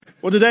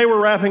Well, today we're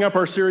wrapping up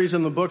our series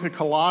in the book of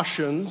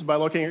Colossians by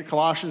looking at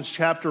Colossians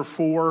chapter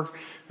 4,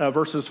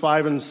 verses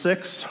 5 and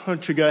 6. Why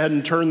don't you go ahead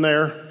and turn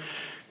there?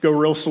 Go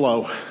real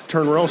slow.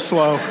 Turn real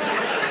slow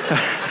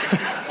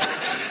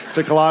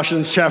to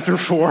Colossians chapter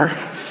 4.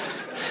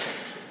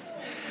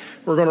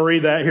 We're going to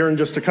read that here in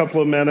just a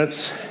couple of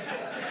minutes.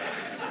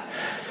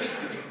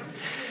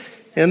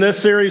 In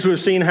this series, we've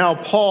seen how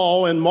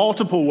Paul, in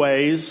multiple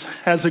ways,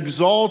 has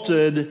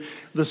exalted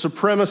the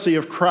supremacy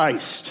of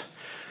Christ,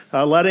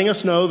 letting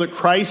us know that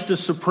Christ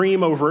is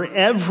supreme over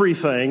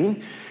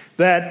everything,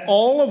 that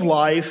all of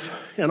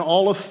life and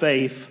all of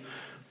faith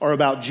are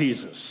about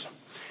Jesus.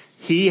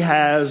 He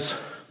has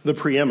the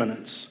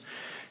preeminence.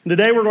 And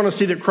today we're going to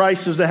see that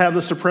Christ is to have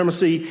the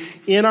supremacy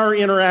in our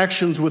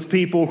interactions with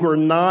people who are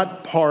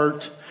not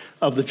part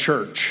of the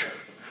church,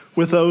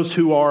 with those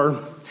who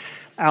are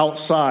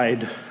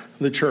outside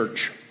the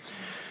church.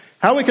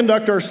 How we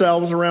conduct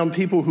ourselves around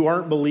people who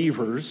aren't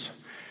believers,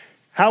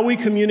 how we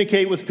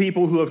communicate with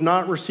people who have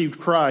not received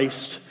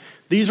Christ,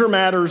 these are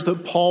matters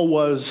that Paul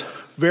was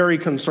very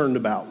concerned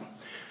about.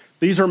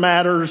 These are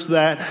matters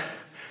that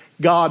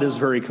God is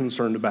very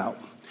concerned about.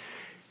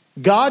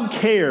 God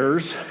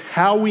cares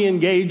how we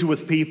engage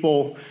with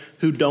people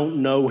who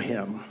don't know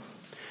him.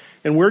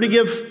 And we're to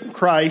give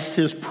Christ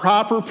his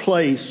proper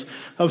place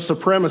of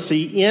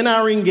supremacy in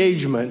our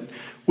engagement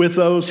with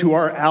those who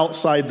are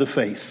outside the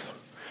faith.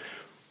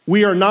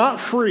 We are not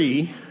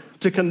free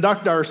to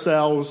conduct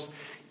ourselves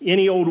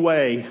any old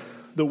way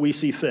that we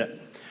see fit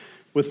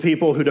with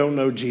people who don't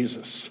know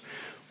Jesus.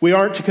 We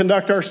aren't to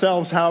conduct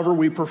ourselves however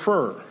we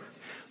prefer.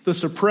 The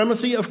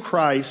supremacy of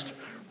Christ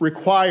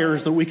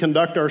requires that we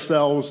conduct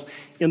ourselves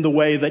in the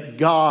way that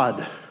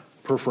God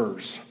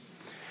prefers.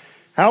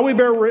 How we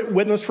bear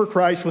witness for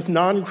Christ with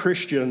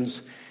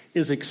non-Christians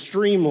is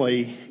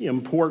extremely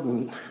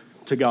important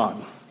to God.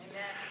 Amen.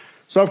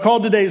 So I've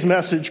called today's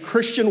message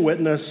Christian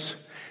Witness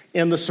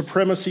and the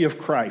Supremacy of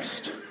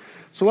Christ.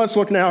 So let's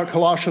look now at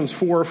Colossians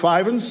 4,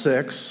 5, and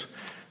 6,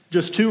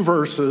 just two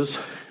verses,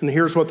 and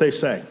here's what they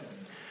say.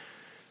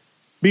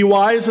 Be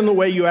wise in the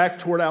way you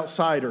act toward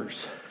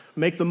outsiders.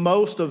 Make the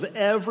most of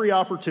every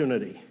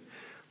opportunity.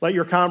 Let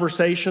your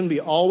conversation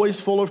be always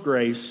full of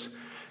grace,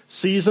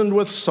 seasoned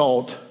with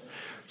salt,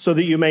 so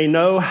that you may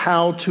know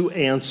how to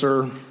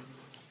answer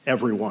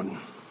everyone.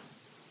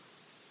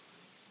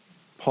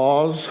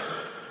 Pause,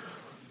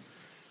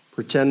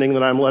 pretending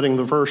that I'm letting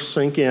the verse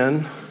sink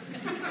in.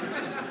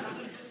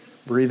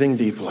 Breathing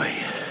deeply.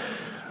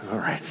 All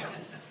right.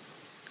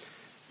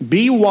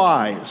 Be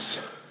wise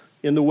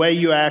in the way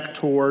you act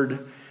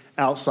toward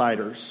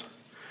outsiders.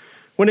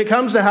 When it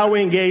comes to how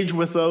we engage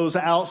with those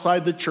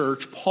outside the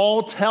church,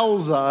 Paul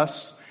tells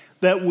us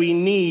that we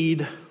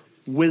need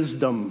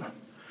wisdom.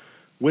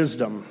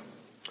 Wisdom.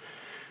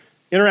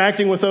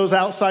 Interacting with those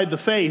outside the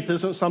faith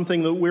isn't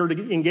something that we're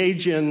to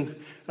engage in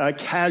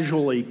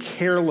casually,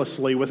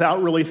 carelessly,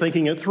 without really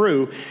thinking it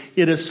through.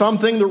 It is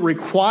something that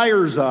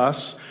requires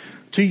us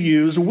to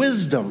use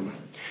wisdom.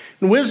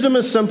 And wisdom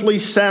is simply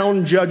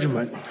sound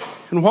judgment.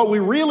 And what we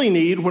really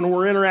need when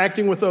we're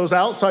interacting with those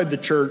outside the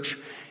church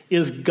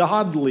is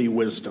godly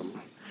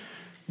wisdom.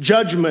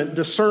 Judgment,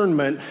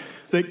 discernment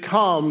that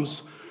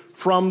comes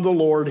from the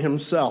Lord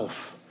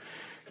himself.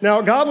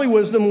 Now, godly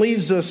wisdom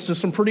leads us to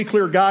some pretty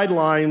clear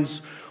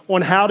guidelines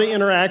on how to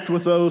interact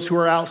with those who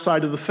are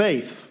outside of the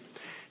faith.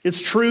 It's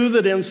true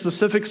that in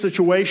specific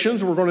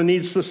situations, we're going to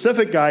need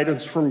specific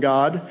guidance from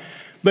God.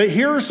 But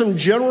here are some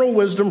general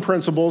wisdom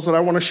principles that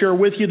I want to share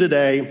with you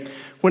today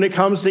when it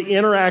comes to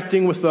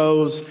interacting with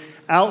those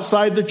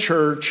outside the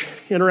church,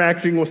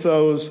 interacting with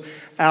those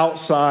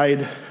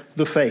outside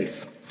the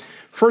faith.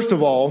 First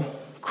of all,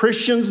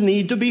 Christians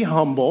need to be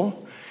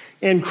humble,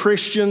 and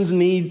Christians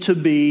need to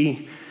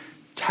be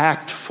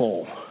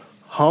tactful.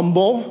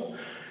 Humble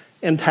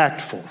and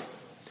tactful.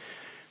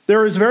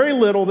 There is very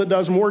little that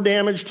does more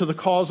damage to the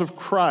cause of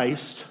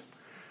Christ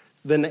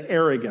than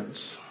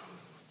arrogance.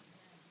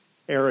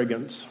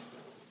 Arrogance.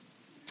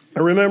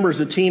 I remember as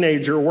a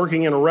teenager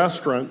working in a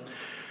restaurant.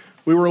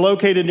 We were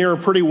located near a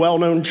pretty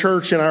well-known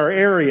church in our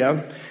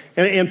area,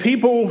 and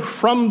people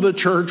from the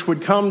church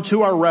would come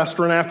to our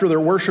restaurant after their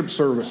worship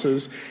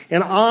services,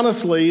 and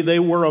honestly, they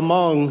were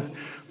among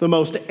the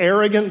most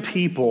arrogant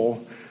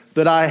people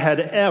that I had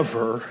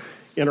ever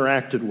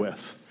interacted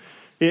with.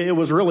 It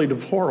was really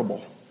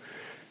deplorable.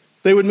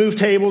 They would move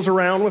tables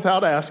around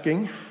without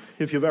asking.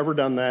 If you've ever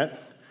done that,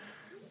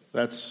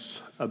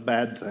 that's a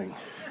bad thing.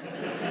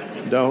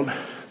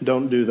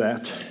 Don't do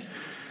that.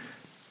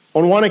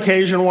 On one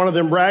occasion, one of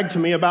them bragged to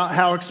me about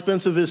how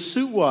expensive his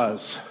suit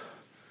was.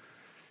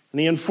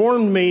 And he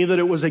informed me that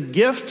it was a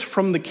gift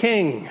from the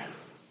king.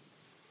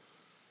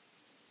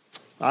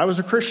 I was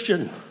a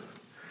Christian,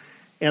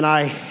 and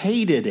I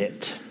hated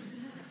it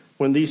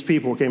when these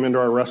people came into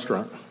our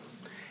restaurant.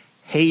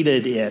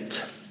 Hated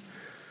it.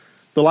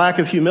 The lack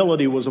of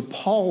humility was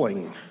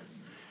appalling,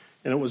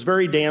 and it was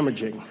very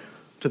damaging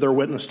to their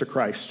witness to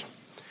Christ.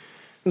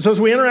 And so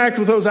as we interact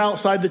with those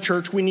outside the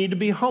church, we need to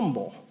be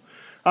humble.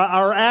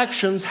 Our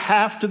actions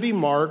have to be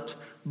marked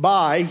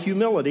by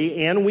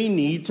humility, and we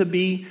need to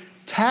be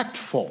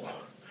tactful.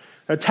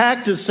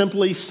 Tact is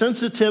simply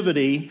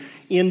sensitivity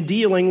in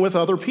dealing with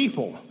other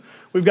people.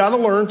 We've got to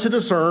learn to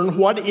discern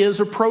what is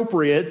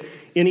appropriate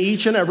in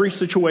each and every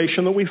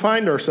situation that we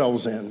find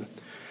ourselves in.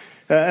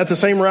 At the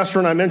same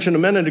restaurant I mentioned a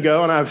minute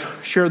ago, and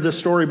I've shared this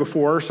story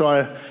before, so I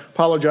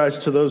apologize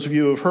to those of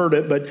you who have heard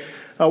it, but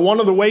one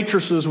of the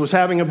waitresses was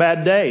having a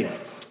bad day.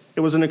 It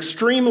was an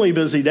extremely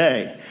busy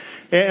day.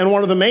 And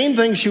one of the main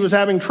things she was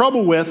having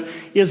trouble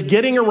with is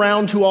getting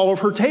around to all of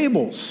her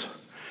tables.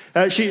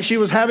 She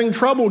was having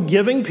trouble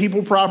giving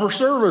people proper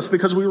service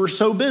because we were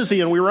so busy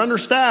and we were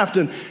understaffed,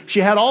 and she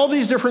had all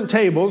these different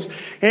tables.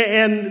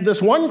 And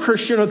this one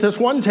Christian at this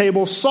one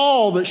table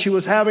saw that she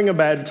was having a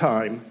bad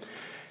time.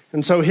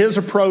 And so his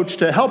approach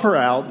to help her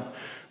out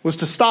was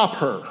to stop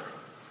her.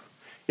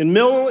 In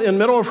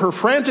middle of her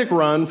frantic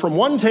run from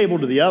one table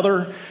to the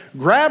other,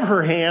 grab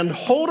her hand,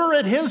 hold her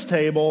at his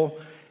table,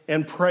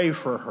 and pray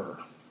for her.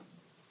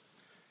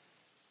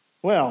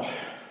 Well,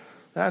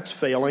 that's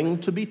failing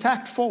to be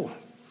tactful.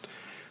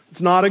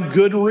 It's not a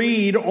good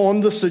read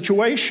on the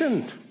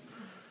situation.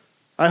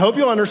 I hope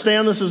you'll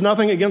understand this is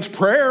nothing against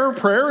prayer.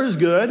 Prayer is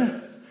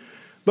good.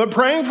 But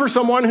praying for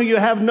someone who you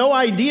have no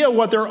idea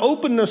what their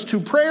openness to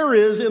prayer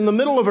is in the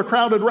middle of a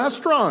crowded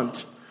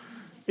restaurant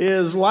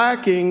is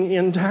lacking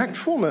in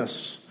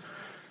tactfulness.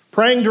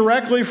 Praying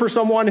directly for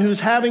someone who's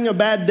having a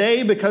bad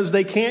day because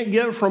they can't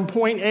get from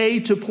point A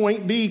to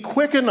point B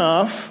quick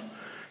enough,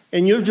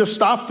 and you've just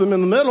stopped them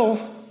in the middle,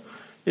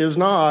 is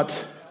not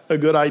a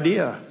good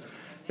idea.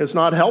 It's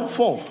not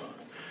helpful.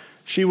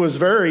 She was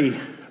very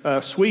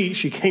sweet.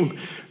 She came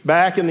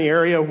back in the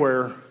area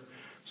where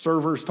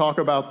servers talk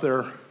about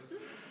their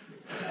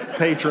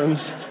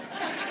patrons.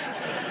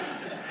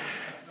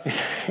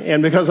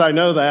 And because I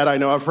know that, I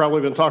know I've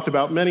probably been talked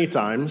about many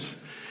times.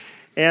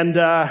 And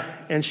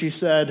she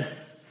said,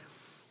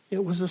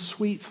 "It was a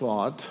sweet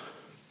thought,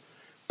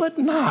 but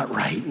not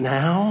right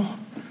now.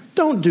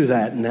 Don't do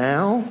that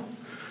now."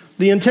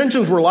 The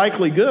intentions were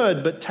likely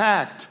good, but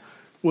tact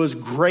was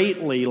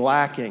greatly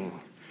lacking.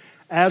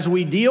 As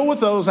we deal with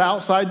those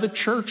outside the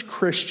church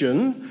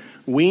Christian,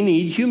 we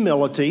need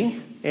humility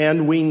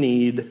and we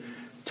need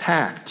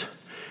tact.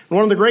 And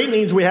one of the great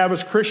needs we have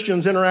as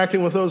Christians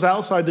interacting with those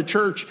outside the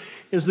church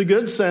is the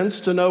good sense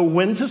to know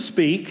when to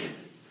speak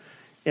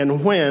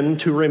and when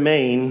to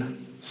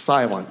remain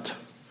silent.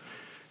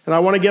 And I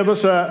want to give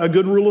us a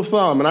good rule of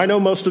thumb, and I know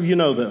most of you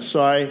know this,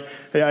 so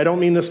I don't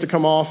mean this to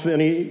come off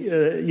any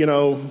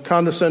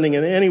condescending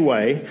in any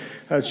way.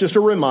 It's just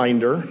a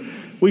reminder.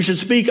 We should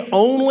speak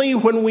only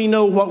when we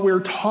know what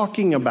we're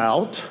talking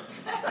about.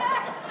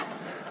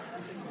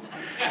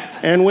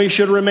 And we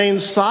should remain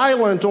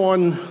silent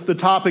on the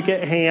topic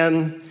at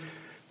hand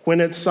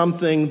when it's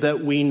something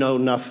that we know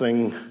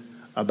nothing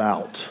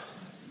about.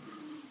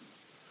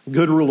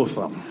 Good rule of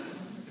thumb.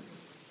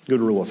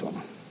 Good rule of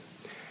thumb.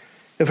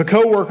 If a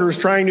coworker is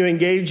trying to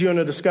engage you in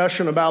a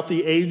discussion about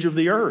the age of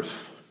the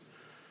earth,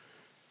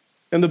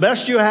 and the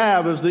best you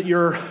have is that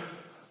your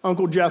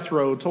Uncle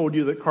Jethro told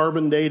you that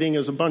carbon dating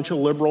is a bunch of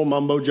liberal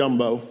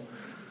mumbo-jumbo,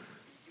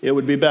 it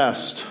would be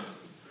best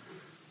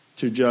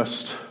to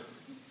just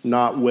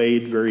not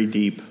wade very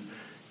deep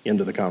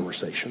into the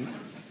conversation.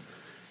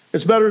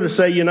 It's better to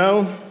say,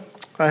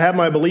 I have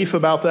my belief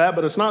about that,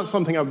 but it's not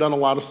something I've done a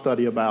lot of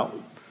study about.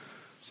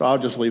 So I'll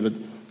just leave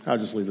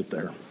it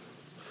there.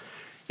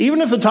 Even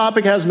if the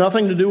topic has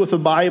nothing to do with the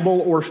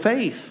Bible or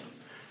faith,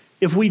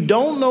 if we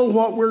don't know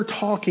what we're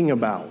talking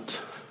about,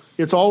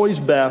 it's always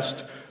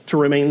best to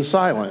remain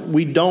silent.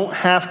 We don't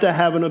have to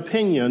have an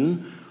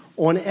opinion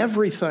on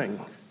everything.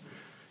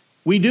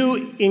 We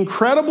do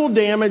incredible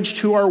damage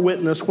to our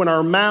witness when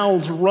our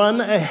mouths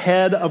run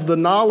ahead of the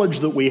knowledge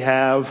that we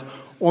have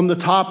on the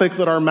topic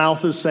that our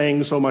mouth is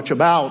saying so much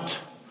about.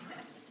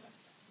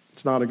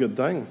 It's not a good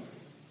thing.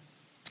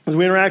 As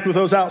we interact with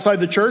those outside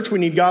the church, we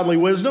need godly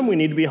wisdom, we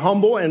need to be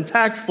humble and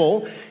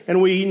tactful,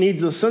 and we need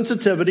the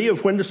sensitivity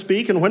of when to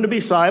speak and when to be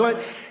silent,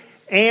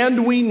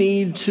 and we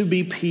need to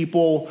be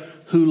people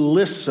who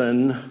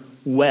listen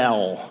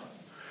well.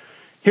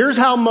 Here's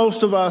how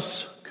most of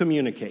us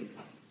communicate.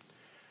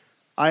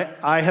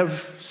 I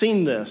have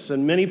seen this,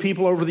 and many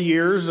people over the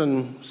years,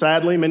 and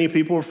sadly many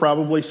people have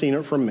probably seen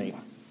it from me.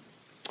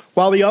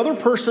 While the other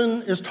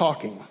person is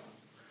talking,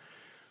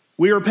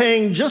 we are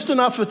paying just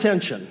enough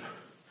attention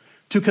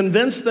to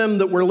convince them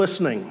that we're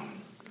listening,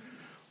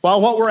 while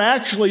what we're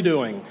actually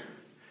doing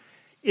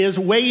is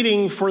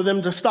waiting for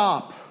them to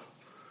stop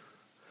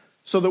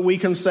so that we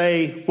can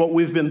say what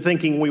we've been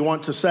thinking we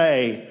want to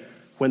say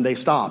when they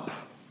stop.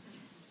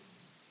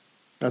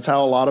 That's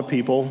how a lot of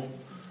people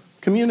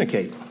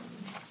communicate.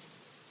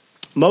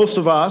 Most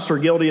of us are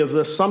guilty of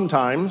this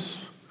sometimes.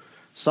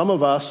 Some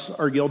of us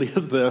are guilty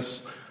of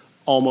this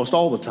almost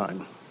all the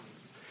time.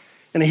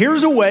 And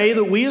here's a way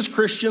that we as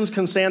Christians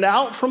can stand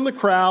out from the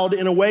crowd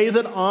in a way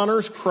that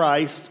honors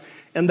Christ,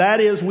 and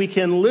that is we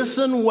can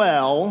listen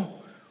well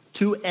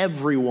to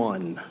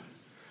everyone.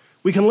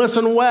 We can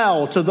listen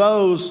well to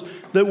those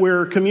that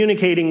we're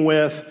communicating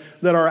with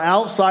that are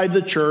outside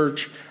the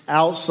church,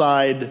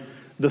 outside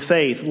the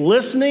faith.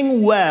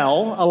 Listening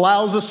well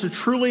allows us to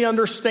truly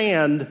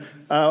understand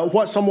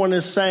what someone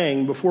is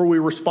saying before we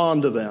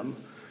respond to them.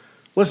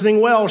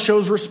 Listening well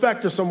shows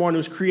respect to someone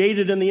who's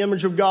created in the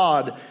image of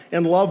God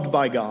and loved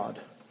by God.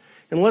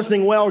 And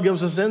listening well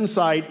gives us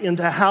insight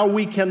into how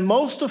we can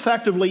most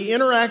effectively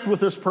interact with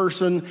this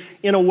person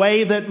in a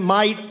way that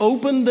might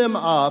open them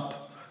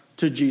up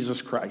to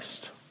Jesus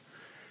Christ.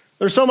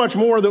 There's so much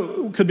more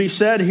that could be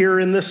said here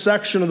in this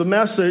section of the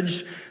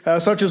message,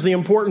 such as the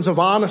importance of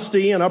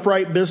honesty and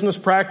upright business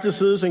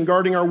practices and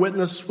guarding our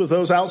witness with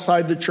those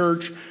outside the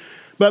church.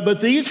 But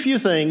these few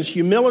things,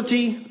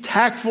 humility,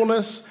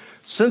 tactfulness,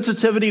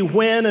 sensitivity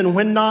when and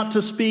when not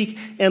to speak,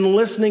 and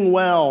listening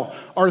well,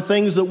 are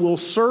things that will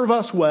serve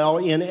us well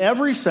in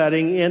every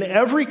setting, in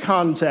every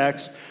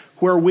context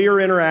where we are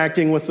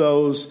interacting with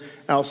those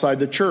outside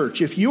the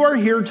church. If you are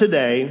here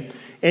today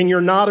and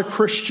you're not a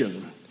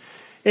Christian,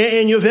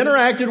 and you've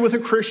interacted with a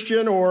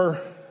Christian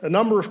or a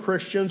number of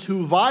Christians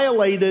who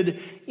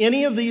violated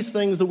any of these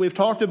things that we've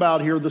talked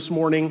about here this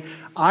morning,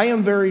 I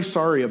am very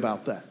sorry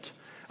about that.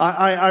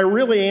 I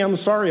really am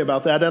sorry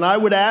about that, and I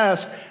would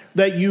ask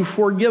that you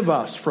forgive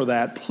us for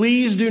that.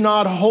 Please do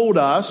not hold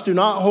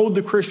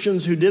the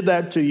Christians who did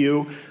that to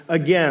you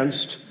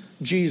against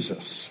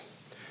Jesus.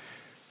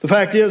 The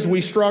fact is,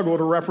 we struggle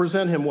to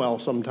represent him well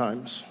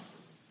sometimes.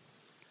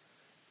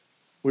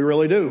 We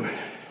really do.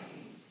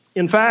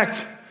 In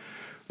fact,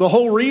 the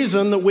whole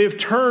reason that we've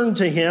turned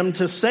to him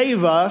to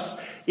save us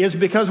is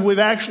because we've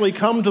actually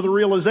come to the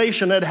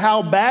realization at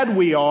how bad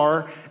we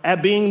are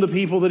at being the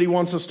people that he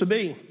wants us to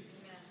be.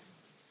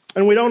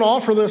 And we don't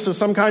offer this as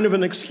some kind of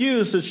an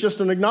excuse. It's just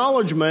an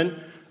acknowledgement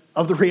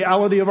of the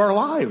reality of our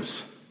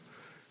lives.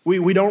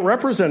 We don't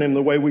represent him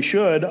the way we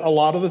should a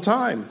lot of the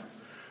time.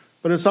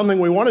 But it's something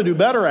we want to do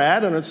better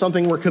at, and it's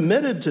something we're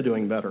committed to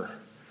doing better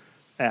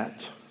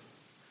at.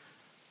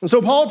 And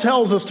so Paul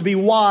tells us to be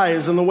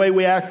wise in the way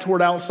we act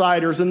toward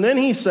outsiders. And then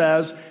he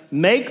says,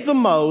 make the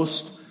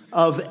most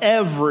of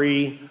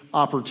every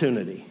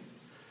opportunity.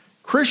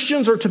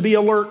 Christians are to be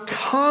alert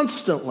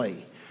constantly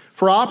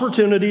for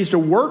opportunities to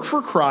work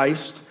for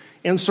Christ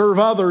and serve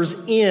others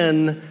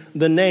in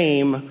the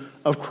name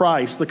of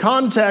Christ. The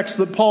context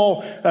that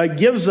Paul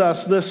gives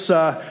us this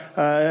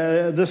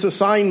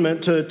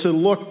assignment to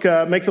look,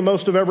 make the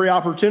most of every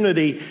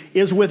opportunity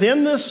is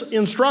within this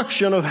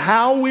instruction of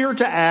how we are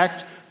to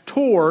act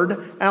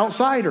toward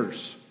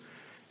outsiders.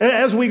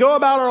 As we go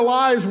about our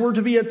lives, we're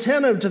to be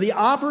attentive to the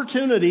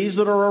opportunities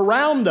that are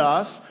around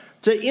us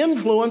to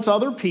influence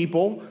other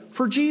people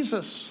for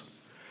Jesus.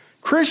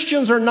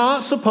 Christians are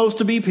not supposed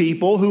to be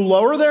people who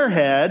lower their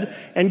head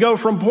and go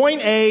from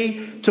point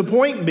A to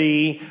point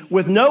B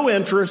with no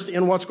interest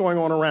in what's going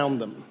on around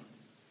them.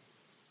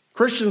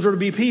 Christians are to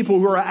be people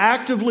who are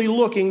actively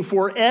looking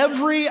for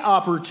every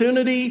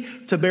opportunity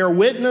to bear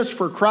witness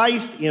for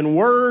Christ in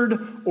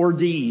word or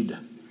deed.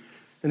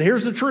 And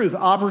here's the truth.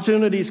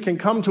 Opportunities can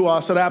come to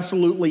us at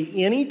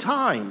absolutely any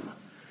time.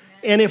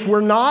 And if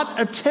we're not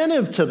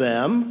attentive to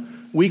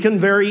them, we can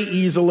very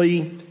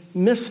easily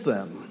miss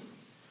them.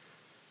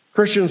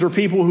 Christians are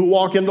people who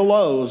walk into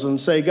Lowe's and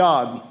say,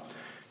 God,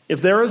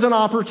 if there is an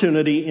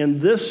opportunity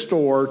in this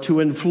store to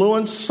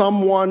influence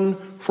someone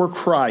for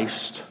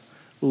Christ,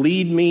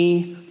 lead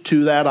me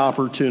to that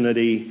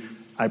opportunity,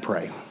 I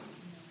pray.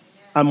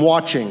 I'm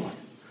watching.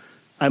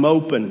 I'm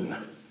open.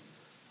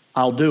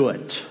 I'll do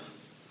it.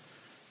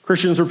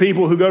 Christians are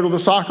people who go to the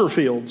soccer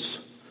fields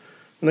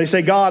and they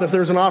say, God, if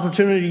there's an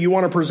opportunity you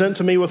want to present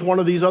to me with one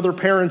of these other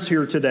parents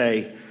here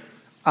today,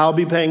 I'll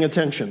be paying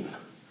attention.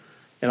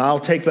 And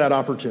I'll take that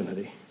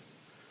opportunity.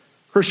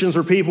 Christians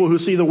are people who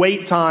see the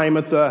wait time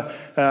at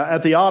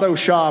the auto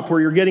shop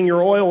where you're getting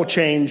your oil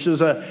changed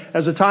as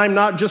a time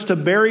not just to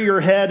bury your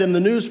head in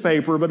the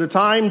newspaper, but a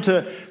time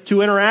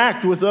to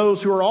interact with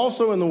those who are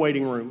also in the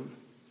waiting room,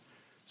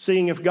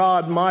 seeing if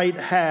God might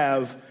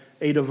have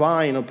a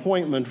divine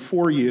appointment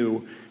for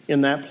you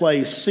in that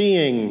place,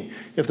 seeing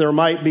if there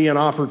might be an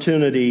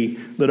opportunity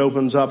that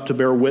opens up to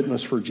bear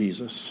witness for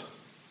Jesus.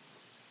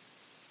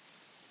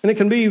 And it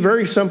can be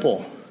very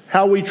simple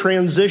how we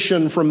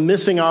transition from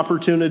missing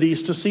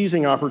opportunities to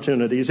seizing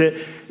opportunities.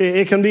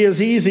 It can be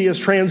as easy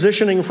as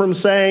transitioning from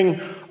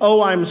saying,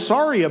 oh, I'm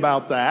sorry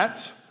about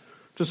that,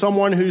 to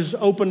someone who's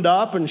opened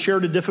up and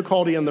shared a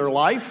difficulty in their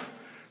life,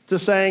 to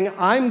saying,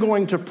 I'm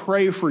going to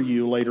pray for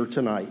you later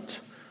tonight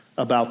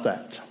about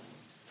that.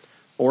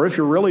 Or if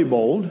you're really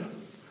bold,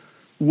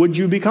 would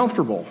you be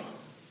comfortable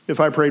if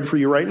I prayed for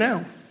you right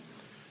now?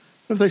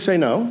 If they say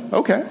no,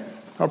 okay,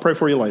 I'll pray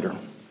for you later.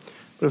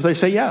 But if they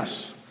say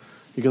yes,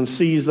 you can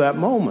seize that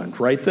moment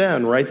right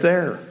then, right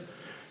there.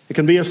 It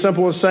can be as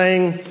simple as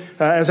saying,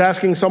 as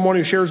asking someone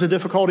who shares a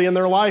difficulty in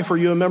their life, are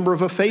you a member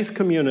of a faith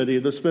community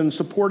that's been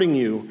supporting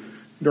you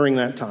during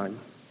that time?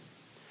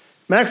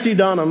 Maxie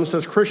Dunham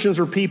says Christians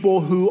are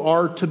people who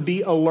are to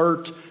be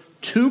alert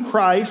to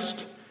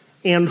Christ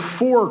and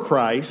for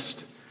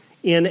Christ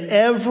in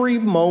every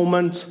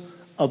moment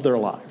of their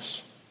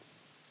lives.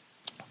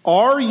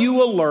 Are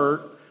you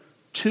alert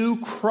to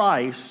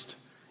Christ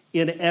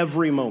in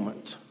every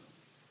moment?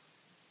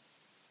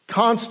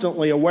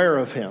 constantly aware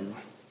of him.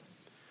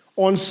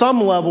 On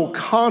some level,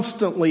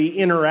 constantly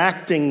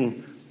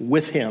interacting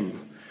with him,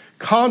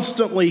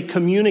 constantly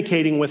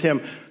communicating with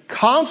him,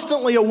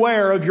 constantly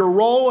aware of your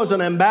role as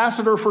an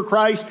ambassador for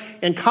Christ,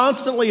 and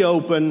constantly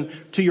open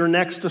to your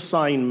next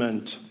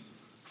assignment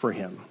for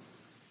him.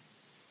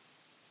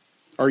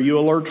 Are you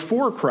alert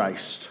for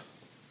Christ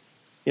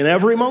in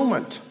every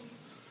moment?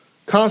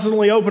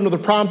 Constantly open to the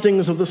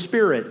promptings of the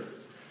Spirit,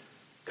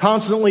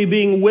 constantly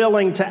being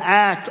willing to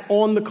act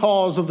on the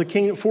cause of the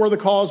king, for the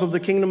cause of the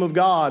kingdom of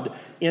God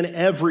in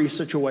every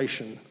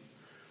situation.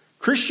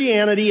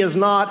 Christianity is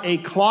not a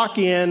clock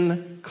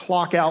in,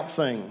 clock out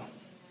thing.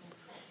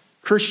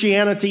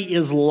 Christianity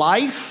is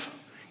life.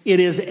 It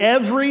is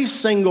every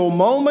single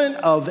moment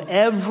of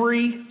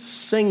every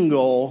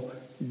single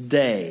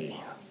day.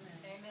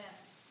 Amen.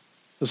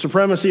 The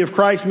supremacy of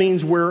Christ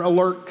means we're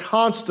alert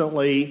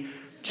constantly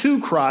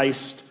to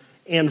Christ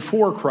and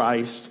for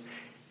Christ.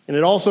 And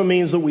it also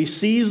means that we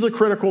seize the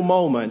critical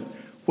moment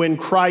when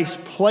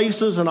Christ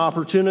places an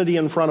opportunity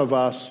in front of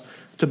us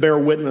to bear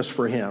witness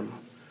for him.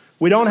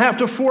 We don't have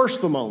to force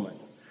the moment.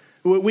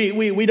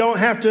 We don't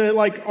have to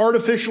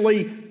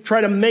artificially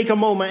try to make a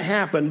moment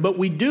happen, but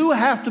we do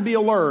have to be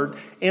alert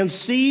and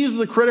seize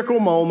the critical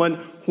moment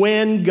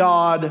when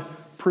God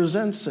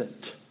presents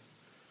it.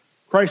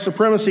 Christ's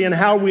supremacy and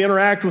how we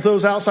interact with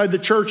those outside the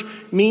church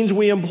means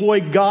we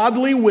employ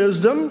godly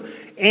wisdom,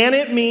 and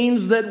it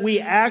means that we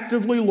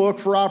actively look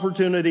for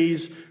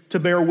opportunities to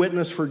bear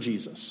witness for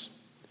Jesus.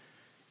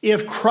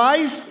 If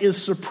Christ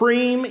is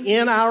supreme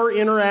in our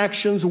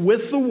interactions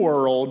with the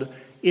world,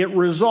 it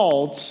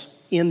results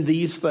in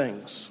these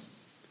things.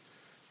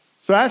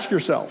 So ask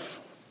yourself,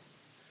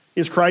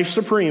 is Christ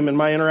supreme in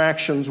my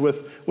interactions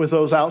with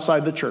those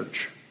outside the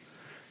church?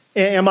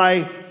 Am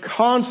I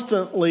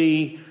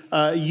constantly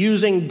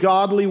using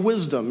godly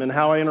wisdom in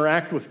how I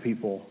interact with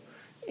people?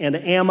 And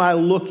am I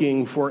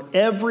looking for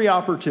every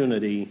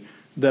opportunity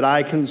that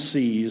I can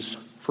seize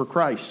for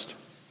Christ?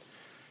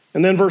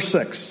 And then verse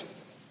 6.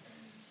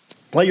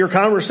 Let your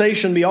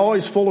conversation be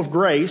always full of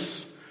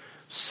grace,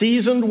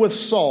 seasoned with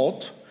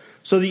salt,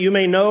 so that you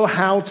may know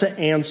how to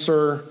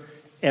answer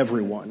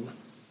everyone.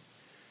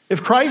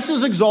 If Christ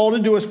is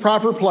exalted to his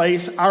proper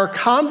place, our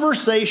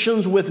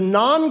conversations with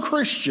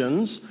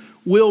non-Christians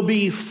will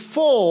be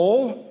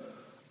full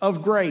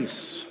of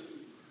grace.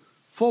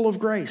 Full of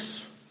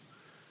grace.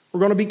 We're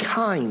going to be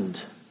kind.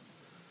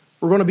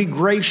 We're going to be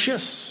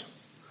gracious.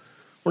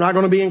 We're not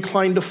going to be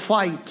inclined to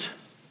fight.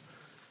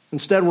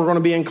 Instead, we're going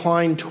to be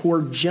inclined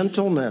toward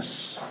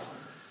gentleness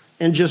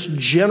and just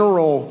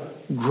general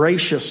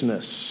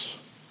graciousness.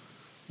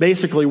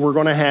 Basically, we're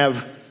going to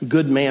have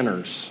good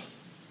manners.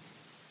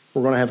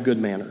 We're going to have good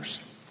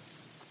manners.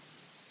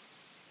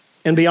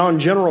 And beyond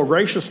general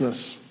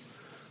graciousness,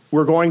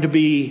 we're going to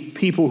be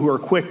people who are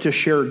quick to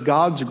share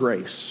God's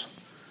grace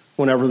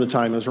whenever the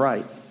time is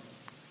right.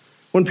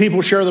 When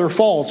people share their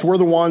faults, we're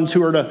the ones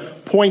who are to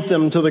point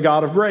them to the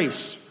God of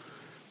grace.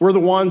 We're the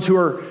ones who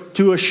are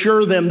to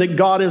assure them that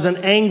God isn't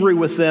angry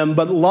with them,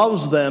 but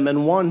loves them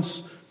and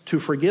wants to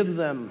forgive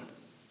them.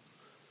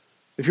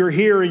 If you're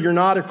here and you're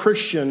not a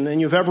Christian and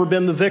you've ever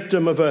been the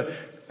victim of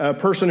a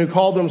person who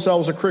called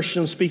themselves a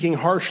Christian speaking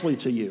harshly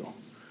to you,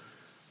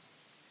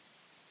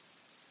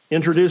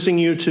 introducing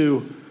you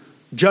to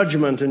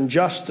judgment and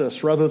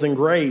justice rather than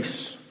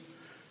grace,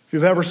 if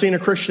you've ever seen a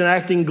Christian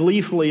acting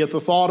gleefully at the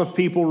thought of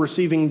people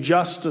receiving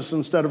justice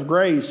instead of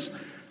grace,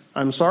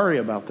 I'm sorry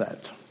about that.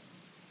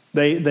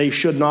 They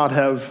should not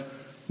have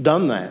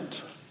done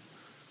that.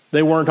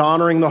 They weren't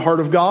honoring the heart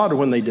of God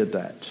when they did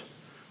that.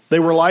 They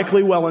were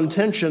likely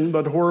well-intentioned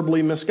but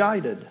horribly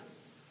misguided,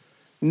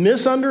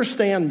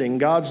 misunderstanding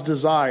God's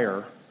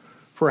desire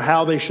for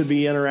how they should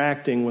be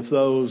interacting with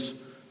those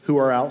who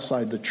are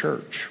outside the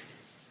church.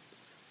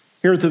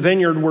 Here at the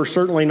Vineyard, we're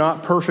certainly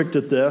not perfect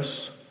at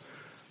this,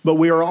 but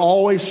we are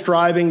always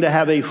striving to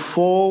have a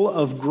full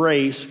of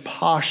grace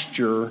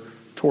posture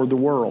toward the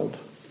world.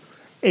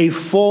 A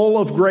full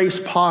of grace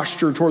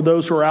posture toward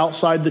those who are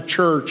outside the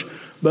church,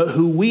 but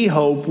who we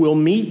hope will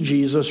meet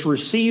Jesus,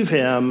 receive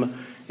him,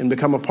 and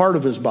become a part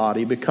of his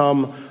body,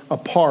 become a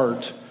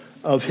part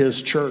of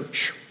his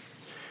church.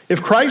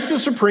 If Christ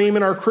is supreme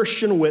in our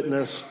Christian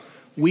witness,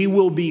 we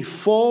will be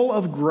full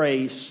of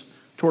grace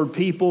toward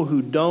people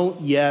who don't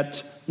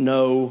yet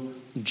know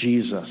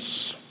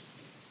Jesus.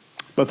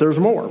 But there's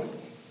more.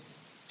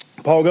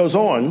 Paul goes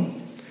on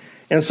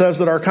and says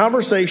that our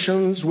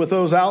conversations with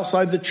those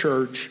outside the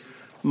church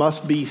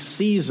must be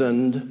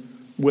seasoned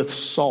with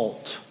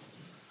salt.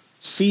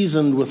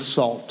 Seasoned with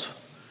salt.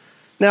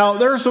 Now,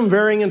 there are some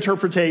varying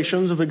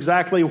interpretations of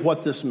exactly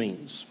what this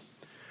means.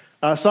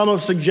 Some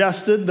have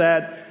suggested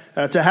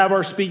that to have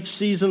our speech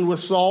seasoned with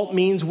salt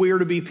means we are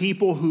to be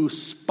people who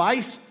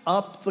spice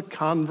up the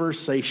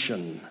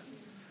conversation.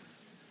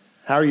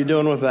 How are you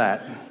doing with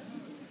that?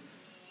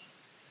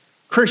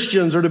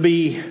 Christians are to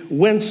be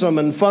winsome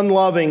and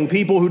fun-loving,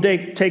 people who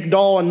take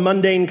dull and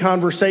mundane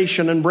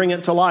conversation and bring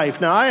it to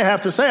life. Now, I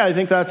have to say, I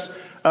think that's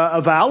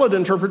a valid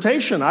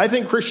interpretation. I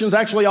think Christians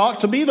actually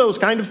ought to be those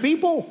kind of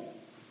people.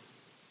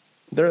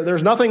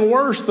 There's nothing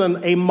worse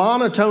than a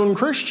monotone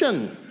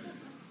Christian.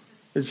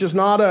 It's just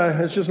not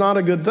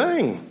a good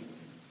thing.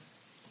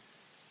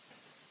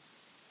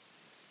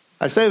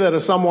 I say that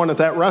as someone at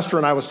that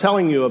restaurant I was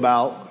telling you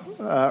about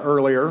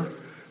earlier.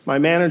 My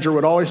manager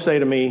would always say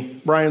to me,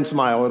 "Brian,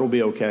 smile, it'll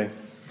be okay."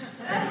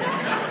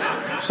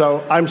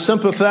 So I'm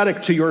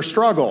sympathetic to your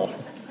struggle.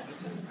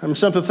 I'm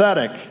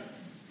sympathetic.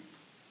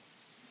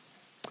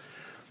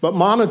 But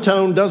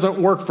monotone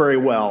doesn't work very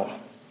well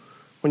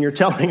when you're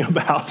telling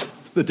about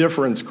the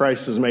difference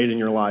Christ has made in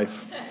your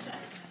life.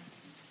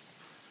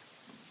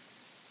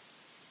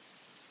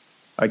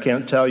 I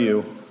can't tell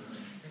you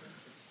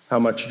how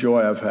much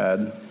joy I've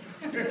had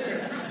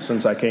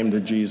since I came to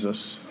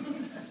Jesus.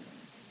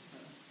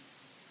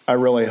 I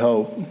really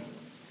hope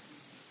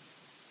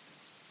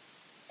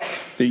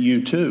that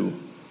you too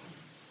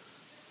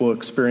will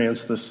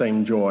experience the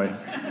same joy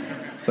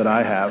that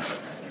I have.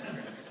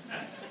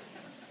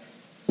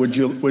 Would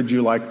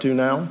you like to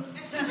now?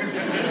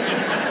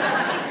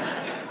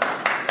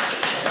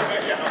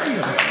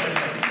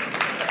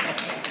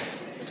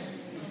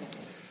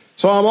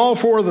 So I'm all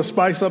for the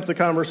spice up the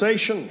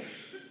conversation.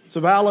 It's a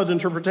valid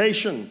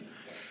interpretation,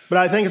 but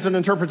I think it's an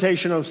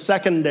interpretation of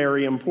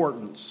secondary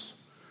importance.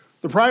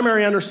 The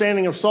primary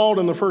understanding of salt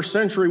in the first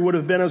century would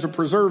have been as a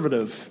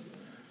preservative.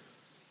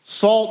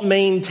 Salt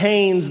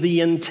maintains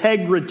the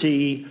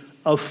integrity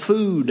of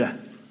food.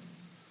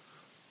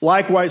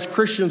 Likewise,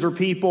 Christians are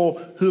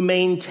people who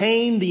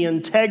maintain the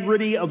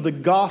integrity of the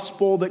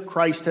gospel that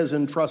Christ has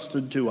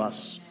entrusted to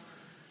us.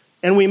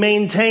 And we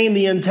maintain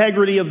the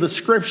integrity of the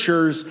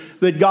scriptures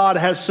that God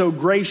has so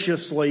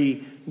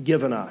graciously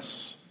given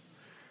us.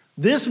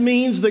 This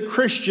means that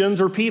Christians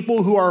are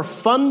people who are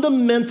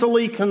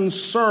fundamentally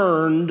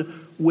concerned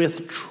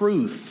with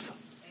truth.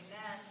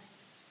 Amen.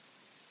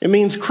 It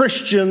means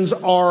Christians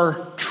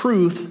are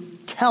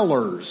truth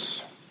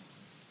tellers.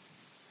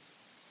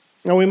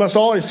 Now, we must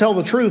always tell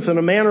the truth in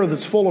a manner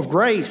that's full of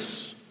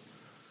grace,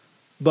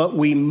 but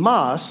we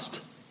must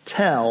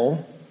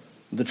tell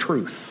the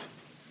truth.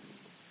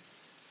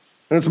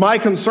 And it's my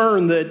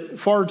concern that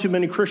far too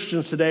many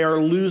Christians today are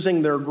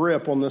losing their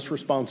grip on this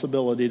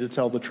responsibility to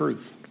tell the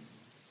truth.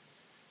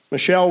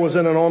 Michelle was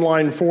in an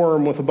online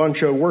forum with a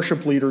bunch of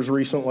worship leaders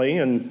recently,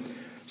 and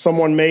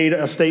someone made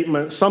a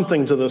statement,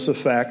 something to this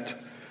effect: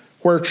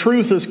 where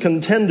truth is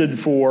contended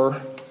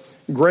for,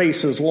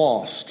 grace is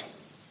lost.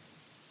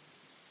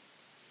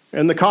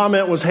 And the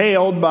comment was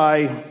hailed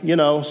by,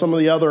 some of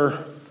the other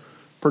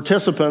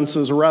participants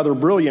as a rather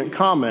brilliant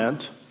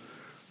comment.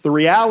 The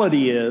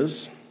reality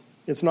is,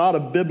 it's not a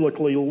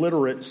biblically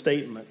literate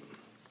statement.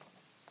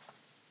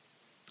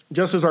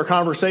 Just as our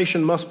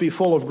conversation must be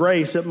full of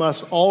grace, it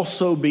must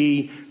also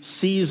be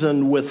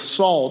seasoned with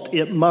salt.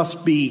 It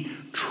must be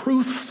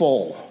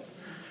truthful.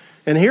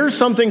 And here's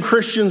something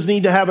Christians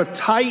need to have a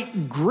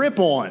tight grip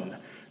on.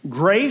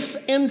 Grace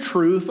and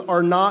truth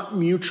are not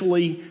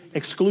mutually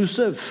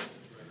exclusive.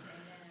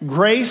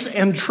 Grace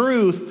and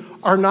truth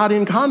are not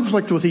in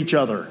conflict with each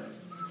other.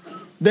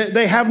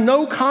 They have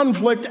no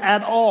conflict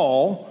at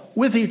all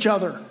with each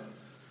other.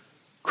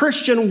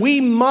 Christian,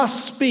 we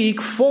must speak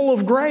full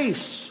of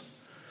grace,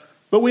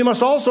 but we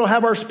must also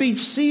have our speech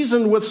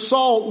seasoned with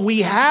salt.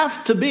 We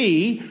have to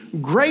be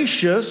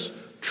gracious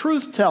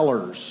truth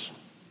tellers.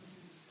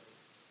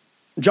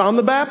 John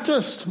the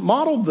Baptist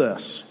modeled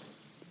this.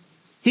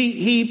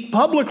 He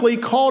publicly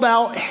called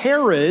out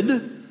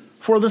Herod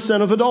for the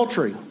sin of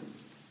adultery.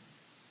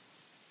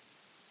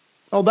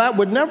 Oh, that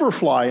would never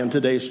fly in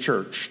today's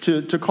church,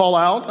 to call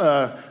out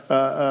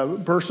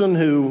a person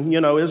who,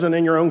 isn't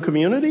in your own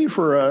community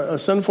for a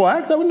sinful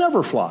act. That would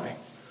never fly.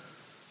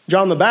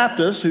 John the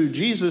Baptist, who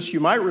Jesus, you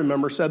might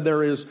remember, said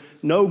there is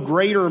no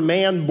greater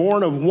man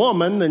born of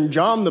woman than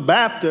John the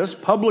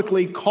Baptist,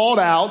 publicly called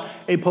out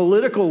a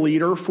political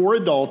leader for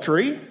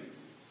adultery.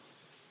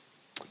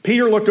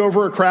 Peter looked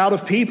over a crowd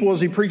of people as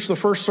he preached the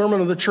first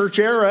sermon of the church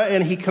era,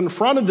 and he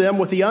confronted them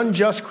with the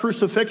unjust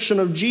crucifixion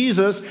of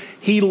Jesus.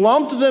 He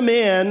lumped them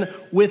in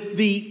with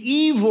the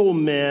evil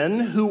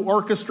men who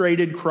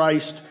orchestrated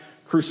Christ's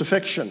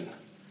crucifixion.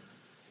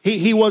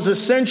 He was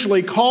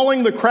essentially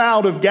calling the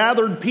crowd of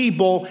gathered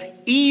people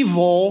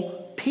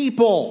evil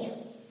people.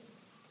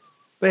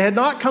 They had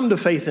not come to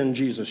faith in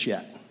Jesus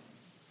yet.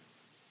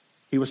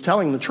 He was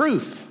telling the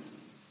truth.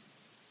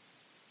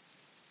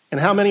 And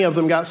how many of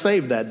them got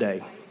saved that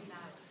day?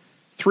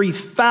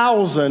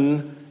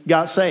 3,000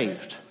 got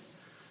saved.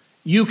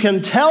 You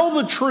can tell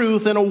the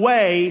truth in a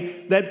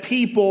way that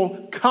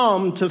people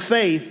come to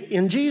faith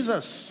in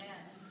Jesus.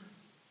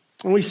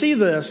 And we see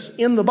this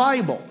in the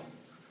Bible.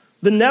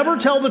 The never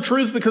tell the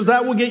truth because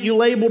that will get you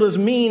labeled as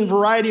mean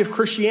variety of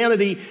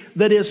Christianity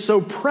that is so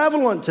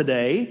prevalent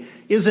today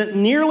isn't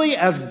nearly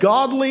as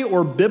godly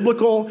or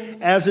biblical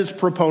as its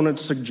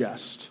proponents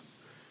suggest.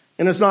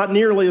 And it's not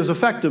nearly as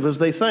effective as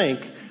they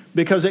think,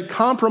 because it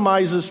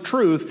compromises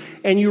truth,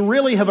 and you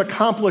really have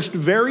accomplished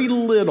very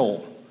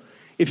little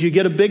if you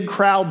get a big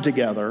crowd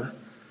together,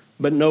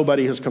 but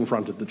nobody has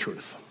confronted the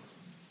truth.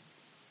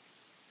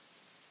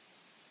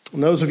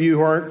 And those of you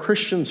who aren't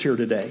Christians here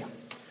today,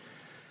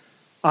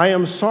 I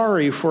am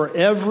sorry for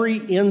every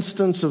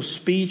instance of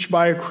speech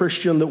by a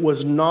Christian that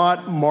was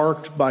not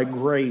marked by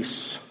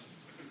grace.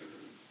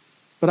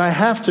 But I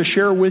have to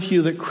share with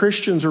you that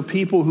Christians are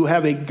people who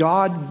have a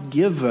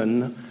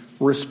God-given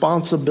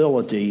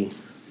responsibility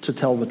to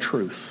tell the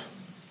truth.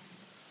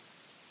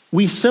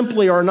 We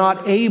simply are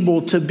not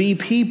able to be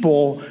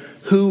people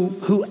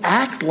who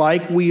act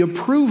like we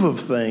approve of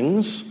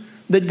things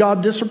that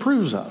God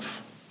disapproves of.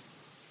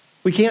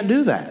 We can't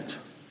do that.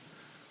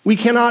 We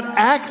cannot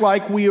act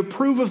like we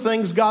approve of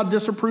things God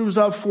disapproves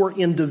of for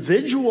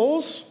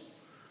individuals,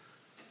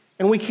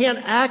 and we can't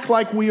act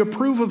like we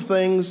approve of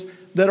things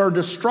that are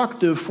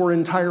destructive for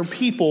entire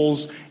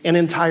peoples and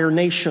entire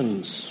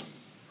nations.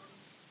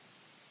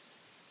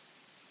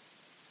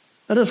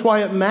 That is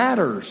why it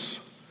matters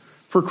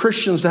for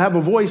Christians to have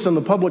a voice in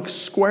the public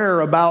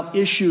square about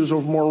issues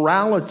of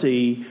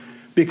morality,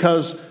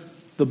 because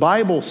the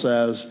Bible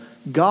says,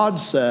 God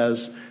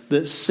says,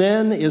 that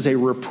sin is a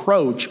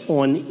reproach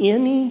on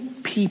any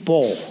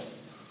people.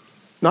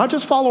 Not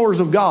just followers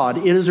of God,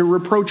 it is a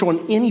reproach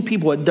on any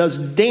people. It does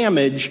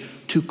damage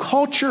to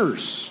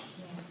cultures.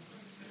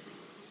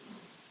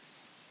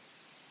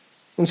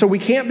 And so we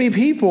can't be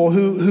people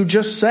who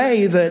just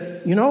say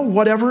that,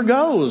 whatever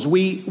goes.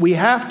 We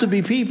have to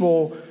be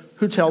people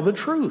who tell the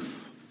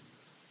truth.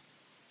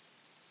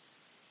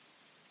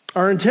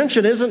 Our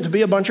intention isn't to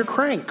be a bunch of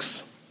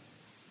cranks.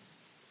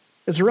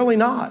 It's really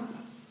not.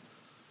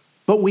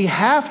 But we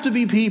have to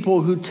be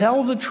people who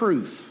tell the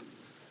truth,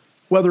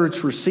 whether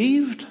it's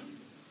received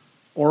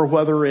or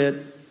whether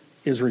it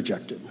is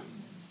rejected.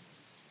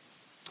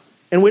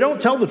 And we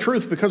don't tell the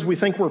truth because we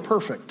think we're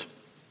perfect.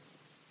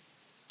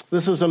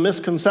 This is a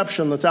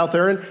misconception that's out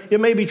there, and it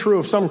may be true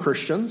of some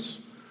Christians,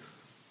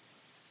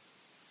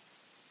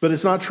 but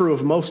it's not true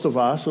of most of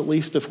us, at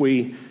least if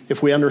we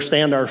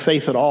understand our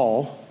faith at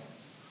all.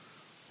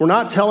 We're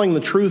not telling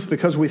the truth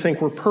because we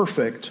think we're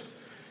perfect.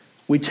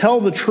 We tell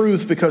the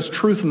truth because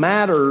truth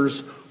matters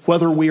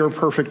whether we are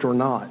perfect or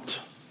not.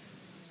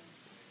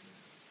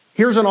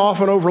 Here's an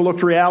often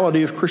overlooked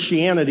reality of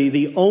Christianity.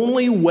 The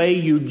only way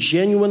you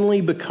genuinely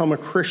become a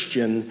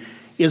Christian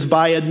is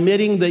by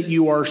admitting that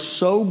you are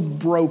so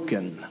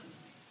broken,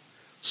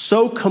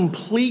 so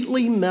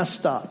completely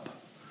messed up,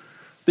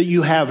 that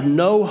you have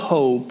no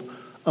hope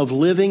of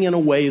living in a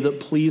way that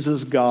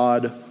pleases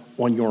God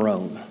on your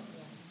own.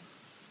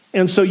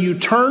 And so you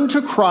turn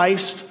to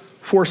Christ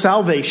for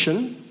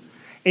salvation,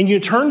 and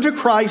you turn to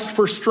Christ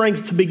for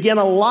strength to begin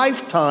a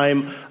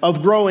lifetime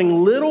of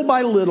growing little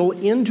by little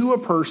into a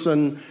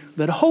person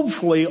that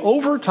hopefully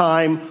over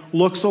time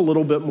looks a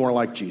little bit more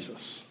like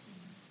Jesus.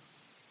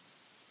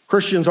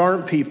 Christians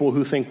aren't people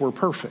who think we're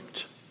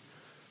perfect.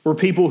 We're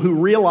people who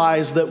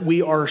realize that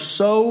we are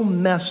so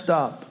messed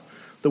up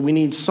that we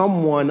need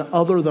someone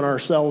other than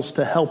ourselves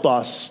to help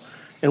us,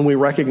 and we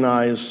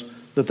recognize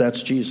that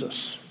that's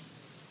Jesus.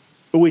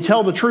 But we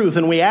tell the truth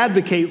and we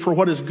advocate for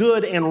what is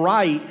good and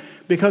right,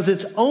 because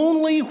it's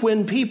only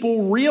when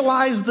people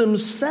realize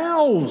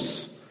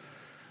themselves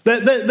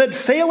that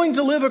failing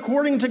to live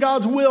according to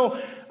God's will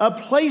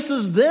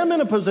places them in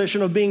a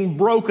position of being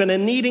broken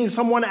and needing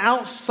someone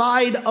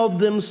outside of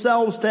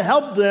themselves to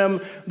help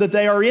them, that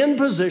they are in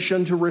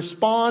position to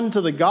respond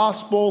to the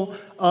gospel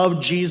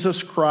of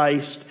Jesus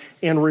Christ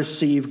and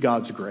receive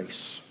God's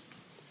grace.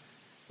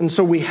 And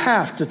so we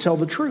have to tell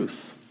the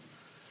truth.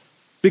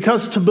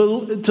 Because to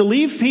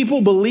leave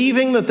people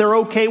believing that they're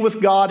okay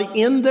with God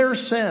in their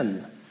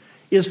sin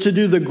is to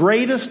do the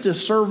greatest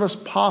disservice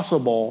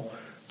possible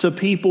to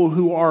people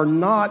who are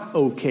not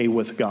okay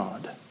with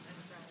God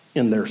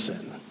in their sin.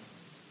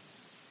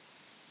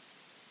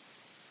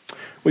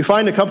 We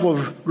find a couple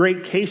of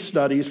great case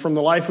studies from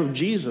the life of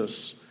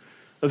Jesus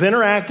of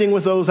interacting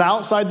with those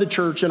outside the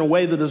church in a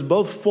way that is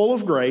both full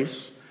of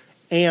grace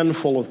and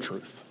full of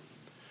truth.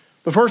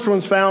 The first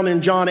one's found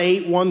in John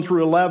 8, 1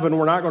 through 11.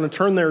 We're not going to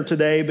turn there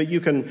today, but you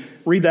can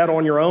read that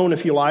on your own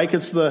if you like.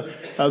 It's the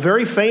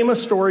very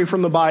famous story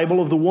from the Bible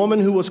of the woman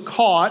who was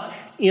caught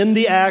in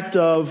the act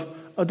of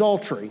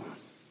adultery.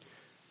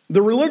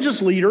 The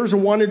religious leaders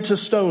wanted to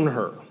stone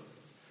her,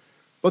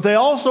 but they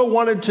also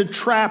wanted to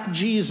trap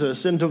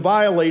Jesus into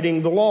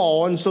violating the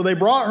law, and so they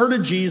brought her to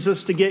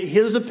Jesus to get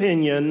his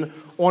opinion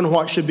on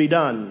what should be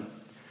done.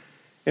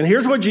 And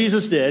here's what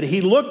Jesus did.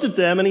 He looked at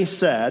them and he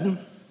said,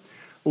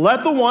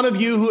 "Let the one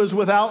of you who is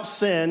without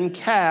sin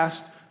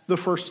cast the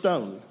first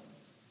stone." And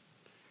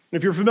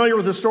if you're familiar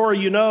with the story,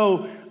 you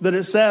know that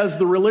it says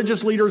the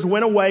religious leaders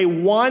went away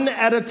one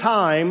at a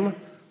time,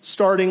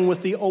 starting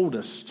with the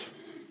oldest.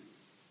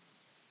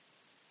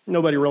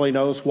 Nobody really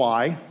knows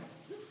why,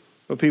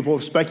 but people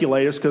have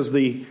speculated it's because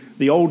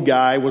the old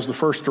guy was the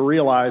first to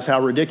realize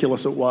how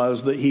ridiculous it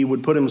was that he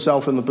would put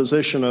himself in the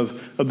position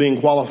of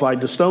being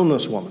qualified to stone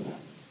this woman.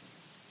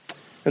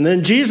 And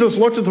then Jesus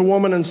looked at the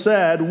woman and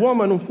said,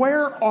 "Woman,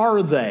 where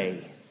are they?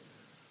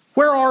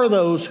 Where are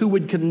those who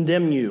would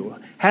condemn you?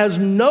 Has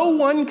no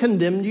one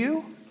condemned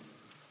you?"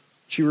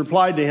 She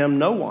replied to him,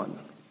 "No one."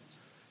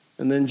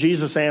 And then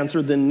Jesus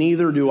answered, "Then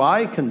neither do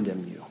I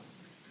condemn you."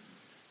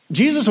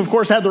 Jesus, of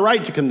course, had the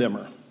right to condemn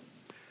her.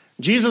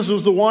 Jesus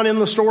was the one in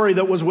the story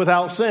that was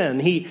without sin.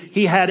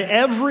 He had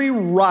every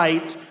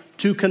right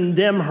to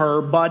condemn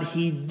her, but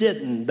he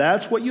didn't.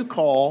 That's what you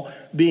call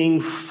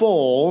being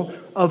full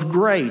of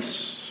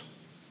grace.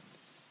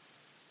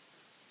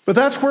 But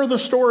that's where the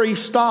story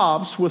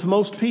stops with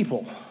most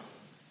people,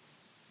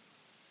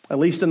 at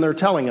least in their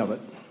telling of it.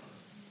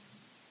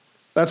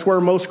 That's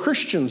where most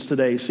Christians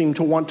today seem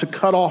to want to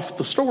cut off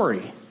the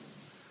story.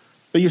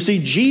 But you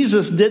see,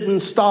 Jesus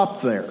didn't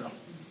stop there.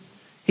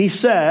 He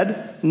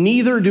said,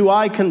 "Neither do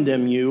I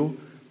condemn you.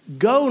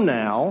 Go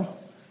now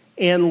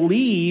and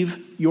leave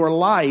your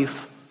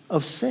life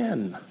of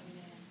sin."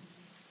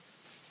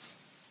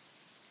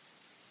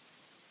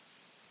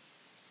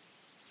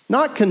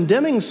 Not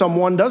condemning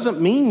someone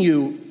doesn't mean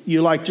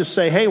you like just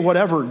say, "Hey,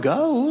 whatever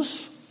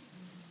goes."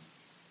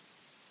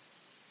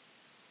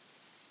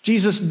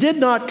 Jesus did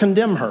not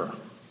condemn her.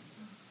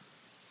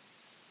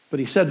 But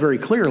he said very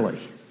clearly,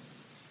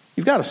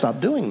 "You've got to stop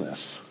doing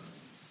this.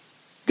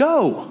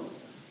 Go.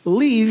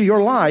 Leave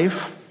your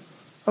life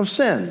of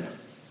sin."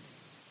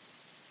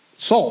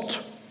 Salt.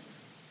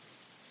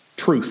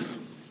 Truth.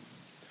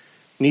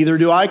 "Neither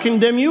do I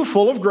condemn you,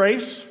 full of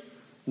grace.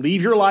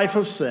 Leave your life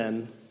of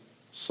sin."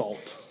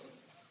 Salt.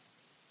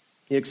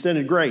 He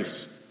extended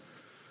grace,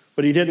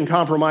 but he didn't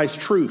compromise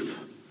truth,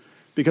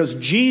 because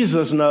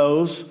Jesus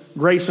knows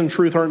grace and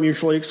truth aren't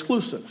mutually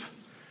exclusive.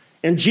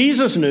 And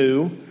Jesus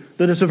knew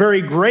that it's a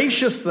very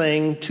gracious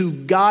thing to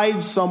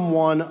guide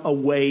someone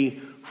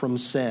away from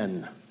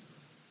sin.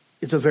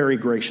 It's a very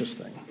gracious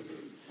thing.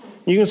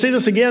 You can see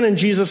this again in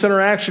Jesus'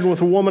 interaction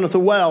with a woman at the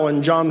well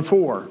in John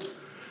 4.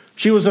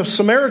 She was a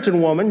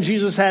Samaritan woman.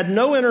 Jews had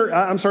no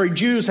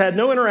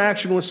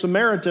interaction with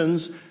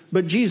Samaritans,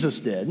 but Jesus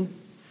did.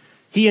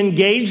 He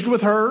engaged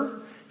with her.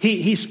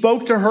 He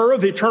spoke to her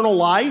of eternal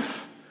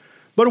life.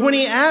 But when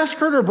he asked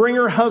her to bring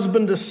her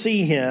husband to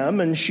see him,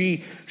 and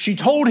she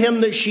told him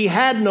that she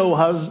had no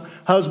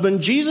husband,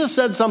 Jesus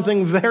said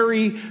something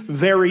very,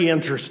 very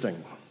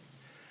interesting.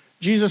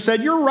 Jesus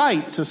said, "You're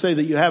right to say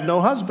that you have no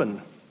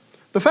husband.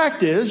 The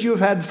fact is, you have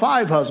had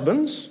 5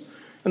 husbands,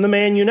 and the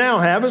man you now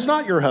have is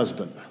not your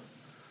husband.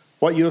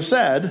 What you have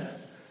said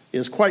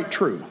is quite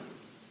true."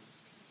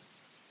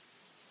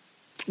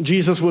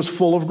 Jesus was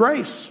full of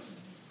grace.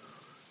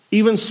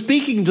 Even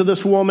speaking to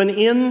this woman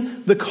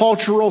in the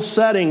cultural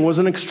setting was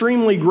an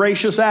extremely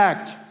gracious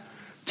act.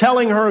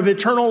 Telling her of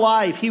eternal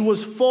life, he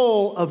was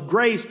full of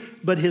grace,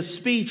 but his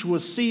speech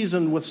was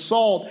seasoned with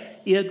salt.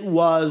 It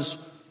was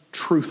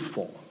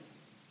truthful.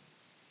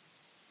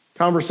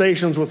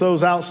 Conversations with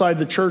those outside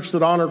the church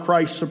that honor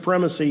Christ's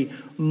supremacy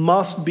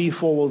must be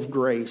full of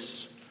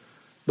grace,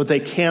 but they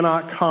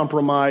cannot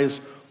compromise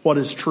what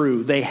is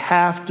true. They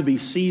have to be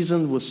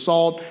seasoned with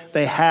salt.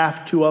 They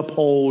have to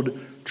uphold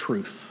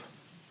truth.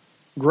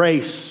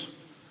 Grace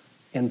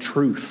and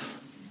truth.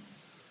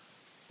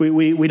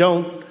 We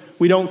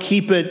don't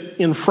keep it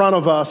in front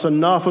of us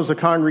enough as a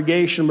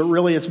congregation, but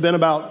really it's been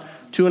about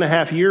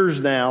 2.5 years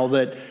now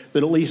that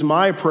at least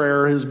my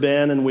prayer has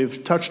been, and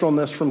we've touched on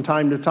this from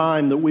time to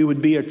time, that we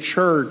would be a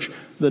church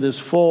that is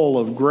full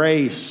of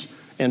grace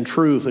and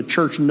truth, a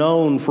church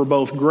known for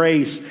both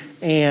grace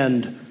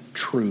and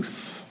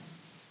truth.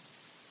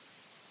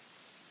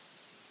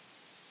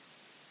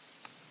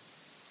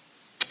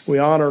 We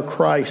honor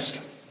Christ.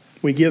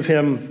 We give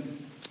him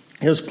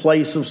his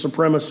place of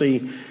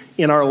supremacy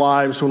in our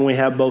lives when we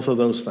have both of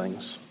those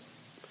things.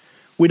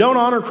 We don't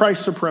honor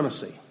Christ's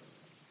supremacy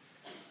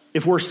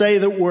if we say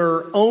that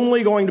we're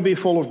only going to be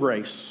full of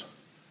grace,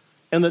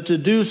 and that to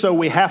do so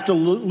we have to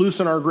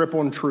loosen our grip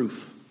on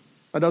truth.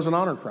 That doesn't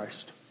honor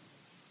Christ.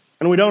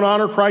 And we don't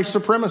honor Christ's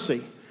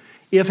supremacy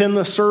if in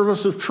the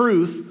service of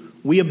truth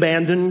we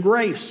abandon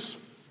grace.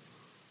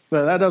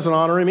 That doesn't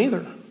honor him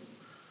either.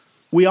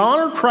 We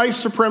honor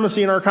Christ's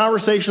supremacy in our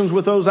conversations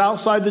with those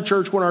outside the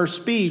church when our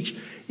speech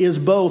is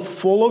both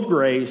full of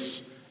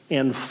grace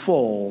and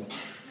full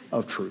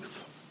of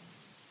truth.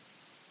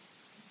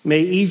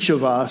 May each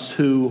of us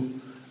who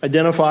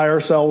identify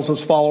ourselves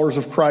as followers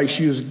of Christ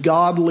use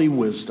godly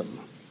wisdom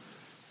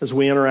as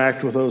we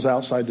interact with those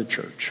outside the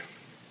church.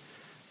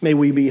 May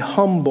we be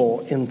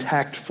humble and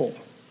tactful.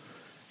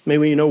 May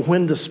we know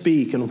when to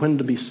speak and when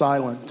to be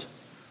silent.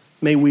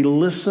 May we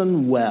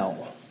listen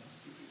well.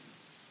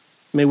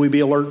 May we be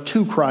alert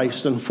to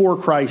Christ and for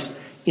Christ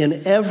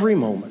in every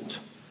moment.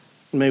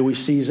 May we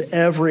seize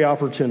every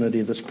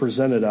opportunity that's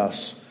presented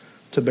us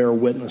to bear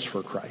witness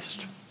for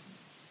Christ.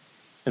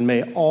 And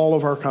may all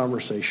of our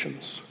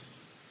conversations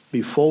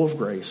be full of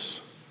grace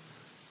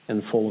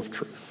and full of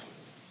truth.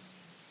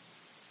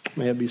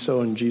 May it be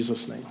so in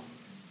Jesus' name.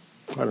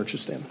 Why don't you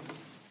stand?